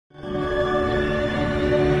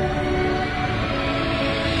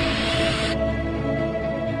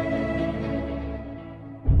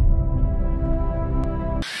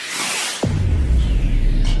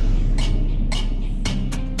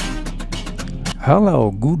Hello,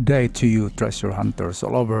 good day to you treasure hunters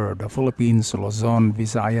all over the Philippines, Luzon,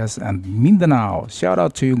 Visayas, and Mindanao. Shout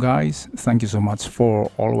out to you guys. Thank you so much for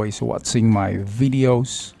always watching my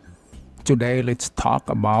videos. Today, let's talk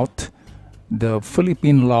about the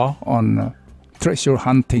Philippine law on treasure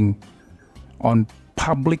hunting on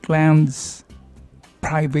public lands,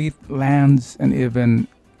 private lands, and even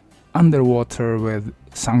underwater with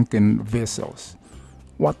sunken vessels.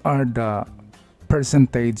 What are the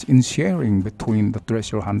percentage in sharing between the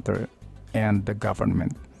treasure hunter and the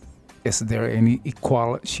government? Is there any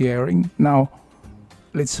equal sharing? Now,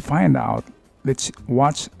 let's find out. Let's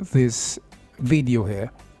watch this video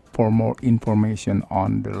here for more information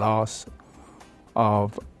on the laws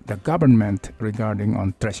of the government regarding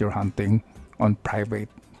on treasure hunting on private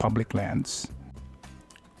public lands.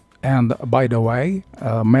 And by the way,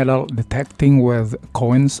 metal detecting with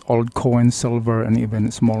coins, old coins, silver, and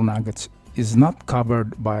even small nuggets is not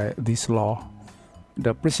covered by this law.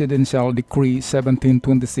 The Presidential Decree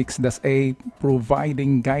 1726-A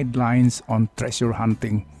providing guidelines on treasure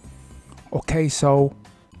hunting. Okay, so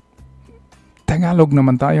Tagalog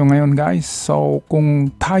naman tayo ngayon guys. So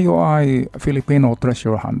kung tayo ay Filipino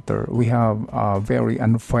treasure hunter, we have very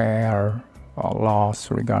unfair laws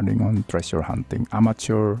regarding on treasure hunting.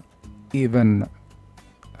 Amateur, even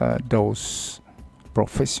those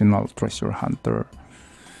professional treasure hunter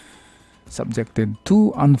subjected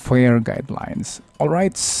to unfair guidelines.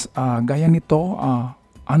 Alright, gaya nito,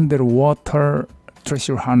 underwater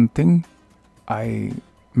treasure hunting ay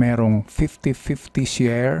merong 50-50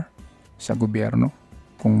 share sa gobyerno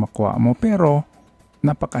kung makuha mo. Pero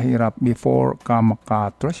napakahirap before ka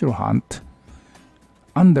maka-treasure hunt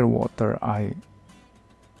underwater ay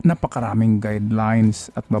napakaraming guidelines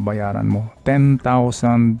at babayaran mo. 10,000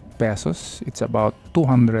 pesos, it's about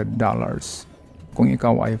 $200 kung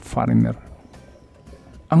ikaw ay foreigner.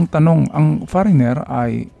 Ang tanong, ang foreigner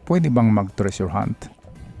ay pwede bang mag-treasure hunt?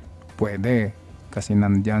 Pwede, kasi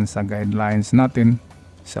nandyan sa guidelines natin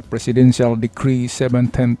sa Presidential Decree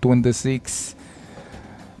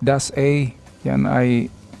 1726-A. Yan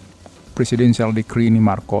ay Presidential Decree ni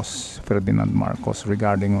Marcos, Ferdinand Marcos,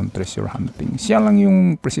 regarding on treasure hunting. Siya lang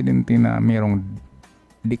yung presidente na mayroong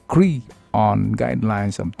decree on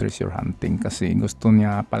guidelines of treasure hunting kasi gusto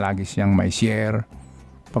niya palagi siyang may share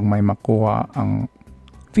pag may makuha ang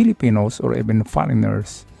Filipinos or even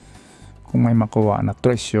foreigners, kung may makuha na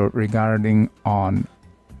treasure regarding on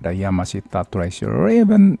the Yamashita treasure or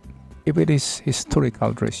even if it is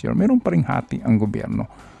historical treasure, meron pa ring hati ang gobyerno.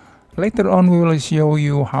 Later on, we will show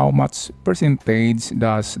you how much percentage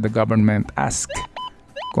does the government ask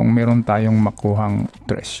kung meron tayong makuhang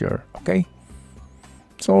treasure. Okay?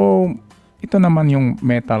 So, ito naman yung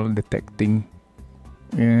metal detecting.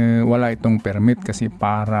 Wala itong permit kasi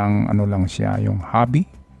parang ano lang siya, yung hobby.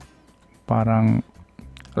 Parang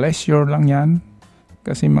leisure lang yan.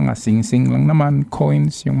 Kasi mga sing-sing lang naman,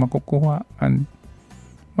 coins yung makukuha. And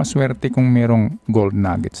maswerte kung merong gold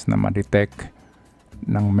nuggets na ma-detect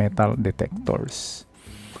ng metal detectors.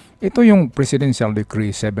 Ito yung Presidential Decree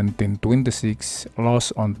 1726, Laws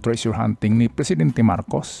on Treasure Hunting ni Presidente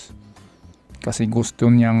Marcos. Kasi gusto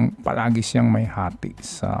niyang palagi siyang may hati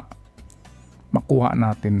sa makuha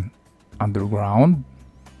natin underground.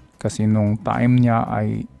 Kasi nung time niya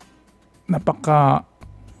ay napakarami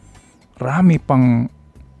pang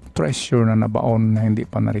treasure na nabaon na hindi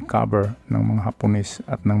pa na-recover ng mga Hapones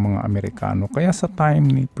at ng mga Amerikano. Kaya sa time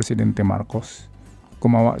ni Presidente Marcos,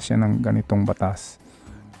 gumawa siya ng ganitong batas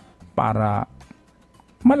para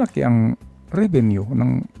malaki ang revenue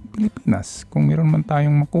ng Pilipinas. Kung meron man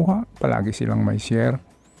tayong makuha, palagi silang may share.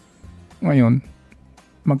 Ngayon,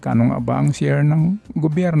 magkano nga ba ang share ng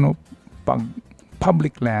gobyerno pag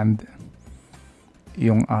public land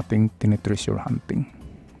yung ating tinitreasure hunting?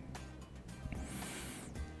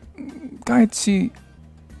 Kahit si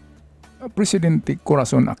Presidente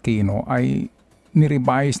Corazon Aquino ay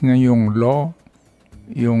nirevise niya yung law,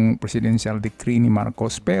 yung Presidential Decree ni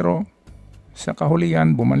Marcos, pero sa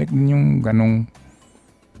kahulihan, bumalik din yung ganong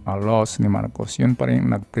laws ni Marcos. Yun pa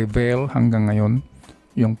rin nag-prevail hanggang ngayon,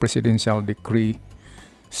 yung Presidential Decree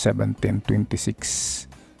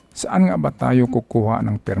 1726. Saan nga ba tayo kukuha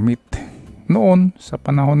ng permit? Noon, sa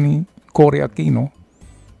panahon ni Cory Aquino,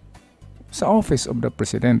 sa Office of the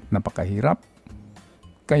President, napakahirap.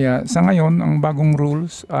 Kaya sa ngayon, ang bagong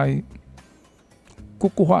rules ay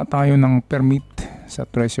kukuha tayo ng permit sa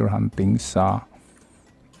treasure hunting sa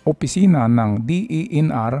opisina ng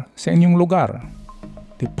DENR sa inyong lugar,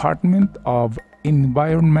 Department of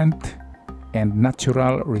Environment and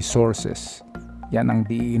Natural Resources. Yan ang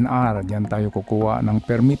DENR, diyan tayo kukuha ng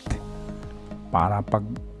permit para pag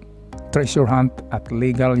treasure hunt at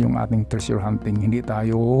legal yung ating treasure hunting. Hindi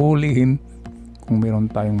tayo huhulihin kung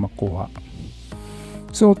meron tayong makuha.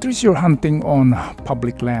 So, treasure hunting on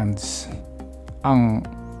public lands. Ang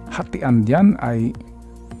hatian dyan ay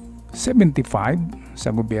 75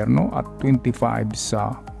 sa gobyerno at 25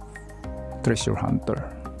 sa treasure hunter.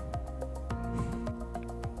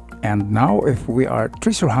 And now, if we are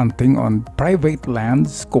treasure hunting on private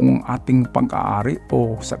lands, kung ating pag-aari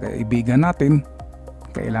o sa kaibigan natin,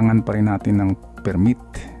 kailangan pa rin natin ng permit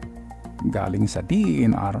galing sa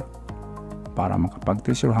DENR para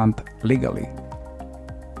makapag-treasure hunt legally.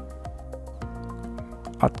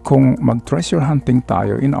 At kung mag-treasure hunting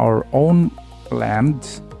tayo in our own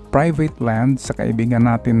lands, private land, sa kaibigan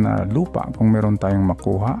natin na lupa, kung meron tayong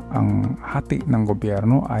makuha, ang hati ng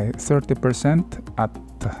gobyerno ay 30% at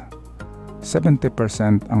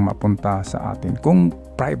 70% ang mapunta sa atin kung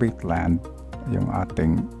private land yung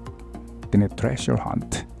ating tinitreasure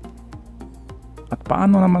hunt. At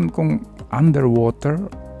paano naman kung underwater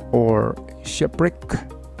or shipwreck,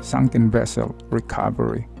 sunken vessel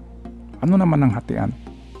recovery? Ano naman ang hatian?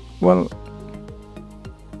 Well,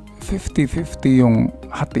 50-50 yung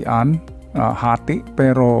hatian, hati,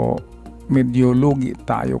 pero medyo lugi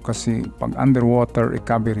tayo kasi pag underwater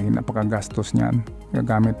recovery, napakagastos niyan.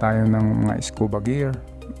 Gagamit tayo ng mga scuba gear,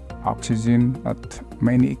 oxygen, at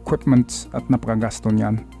many equipments at napakagasto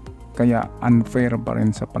niyan. Kaya unfair pa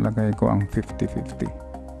rin sa palagay ko ang 50-50.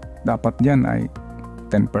 Dapat yan ay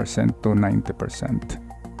 10% to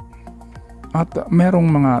 90%. At merong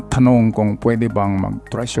mga tanong kung pwede bang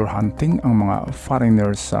mag-treasure hunting ang mga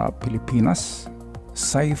foreigners sa Pilipinas.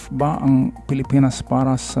 Safe ba ang Pilipinas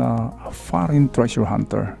para sa foreign treasure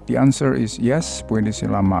hunter? The answer is yes, pwede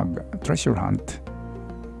sila mag-treasure hunt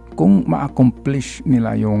kung ma-accomplish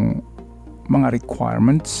nila yung mga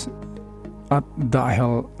requirements. At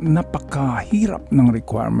dahil napakahirap ng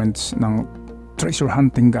requirements ng treasure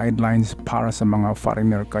hunting guidelines para sa mga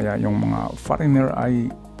foreigner, kaya yung mga foreigner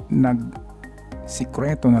ay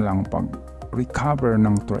nagsikreto na lang pag-recover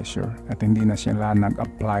ng treasure at hindi na sila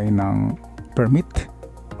nag-apply ng permit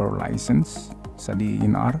or license sa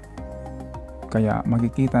DENR. Kaya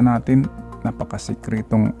makikita natin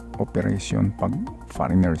napakasikretong operation pag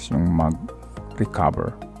foreigners yung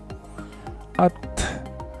mag-recover. At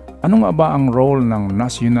ano nga ba ang role ng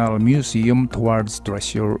National Museum towards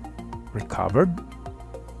treasure recovered?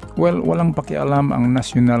 Well, walang pakialam ang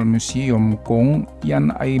National Museum kung yan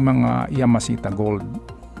ay mga Yamasita gold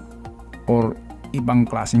or ibang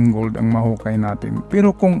klaseng gold ang mahukay natin. Pero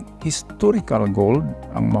kung historical gold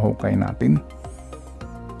ang mahukay natin,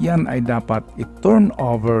 yan ay dapat i-turn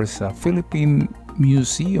over sa Philippine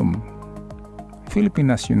Museum,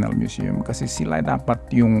 Philippine National Museum, kasi sila dapat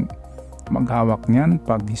yung maghawak niyan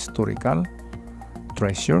pag historical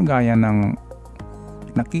treasure gaya ng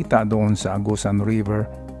nakita doon sa Agusan River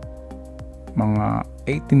mga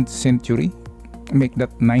 18th century, make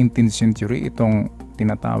that 19th century, itong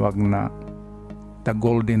tinatawag na the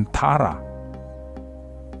Golden Tara.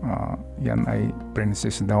 Yan ay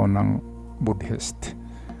princess daw ng Buddhist.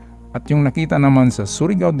 At yung nakita naman sa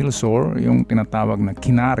Surigao del Sur, yung tinatawag na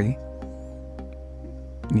Kinari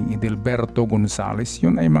ni Edelberto Gonzales,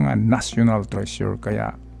 yun ay mga national treasure,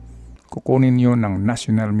 kaya kukunin yun ng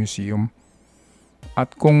National Museum.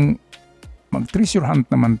 At kung mag-treasure hunt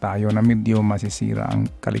naman tayo na medyo masisira ang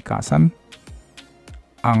kalikasan,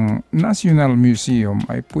 ang National Museum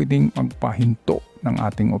ay pwedeng magpahinto ng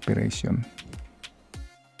ating operation.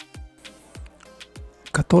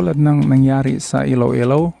 Katulad ng nangyari sa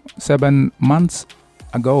Iloilo, 7 months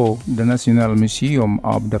ago, the National Museum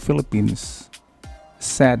of the Philippines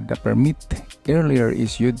said the permit earlier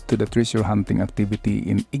issued to the treasure hunting activity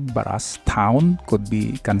in Igbaras town could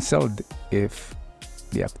be cancelled if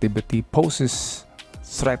the activity poses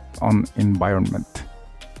threat on environment.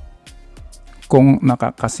 Kung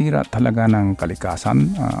nakakasira talaga ng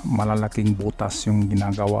kalikasan, malalaking butas yung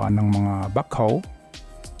ginagawa ng mga backhoe,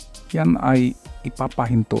 yan ay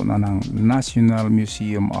ipapahinto na ng National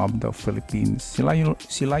Museum of the Philippines.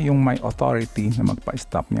 Sila yung may authority na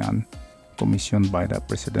magpa-stop niyan, commissioned by the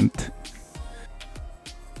President.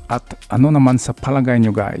 At ano naman sa palagay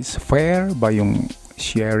nyo guys, fair ba yung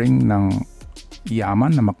sharing ng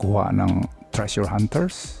yaman na makuha ng treasure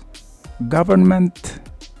hunters? Government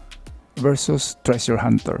versus treasure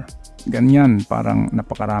hunter. Ganyan, parang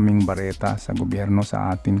napakaraming bareta sa gobyerno,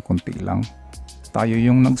 sa atin kunti lang. Tayo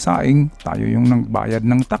yung nagsaing, tayo yung nagbayad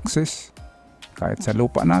ng taxes. Kahit sa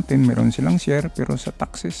lupa natin, meron silang share, pero sa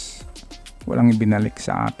taxes, walang ibinalik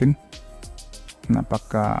sa atin.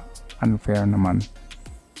 Napaka-unfair naman.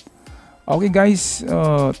 Okay guys,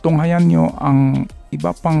 tunghayan nyo ang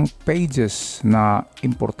iba pang pages na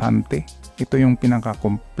importante. Ito yung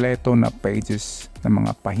pinakakompleto na pages ng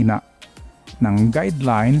mga pahina ng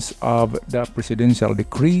guidelines of the Presidential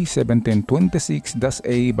Decree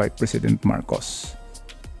 1726-A by President Marcos.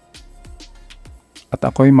 At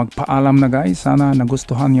ako'y magpaalam na guys, sana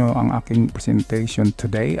nagustuhan nyo ang aking presentation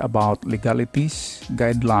today about legalities,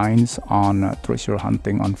 guidelines on treasure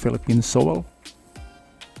hunting on Philippine soil.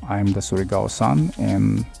 I'm the Surigao Son,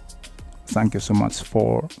 and thank you so much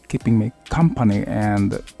for keeping me company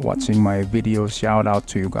and watching my videos. Shout out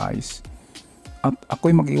to you guys. At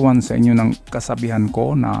ako'y mag-iwan sa inyo ng kasabihan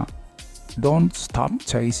ko na don't stop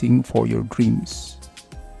chasing for your dreams.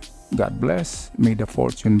 God bless. May the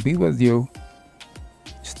fortune be with you.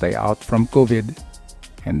 Stay out from COVID,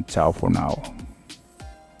 and ciao for now.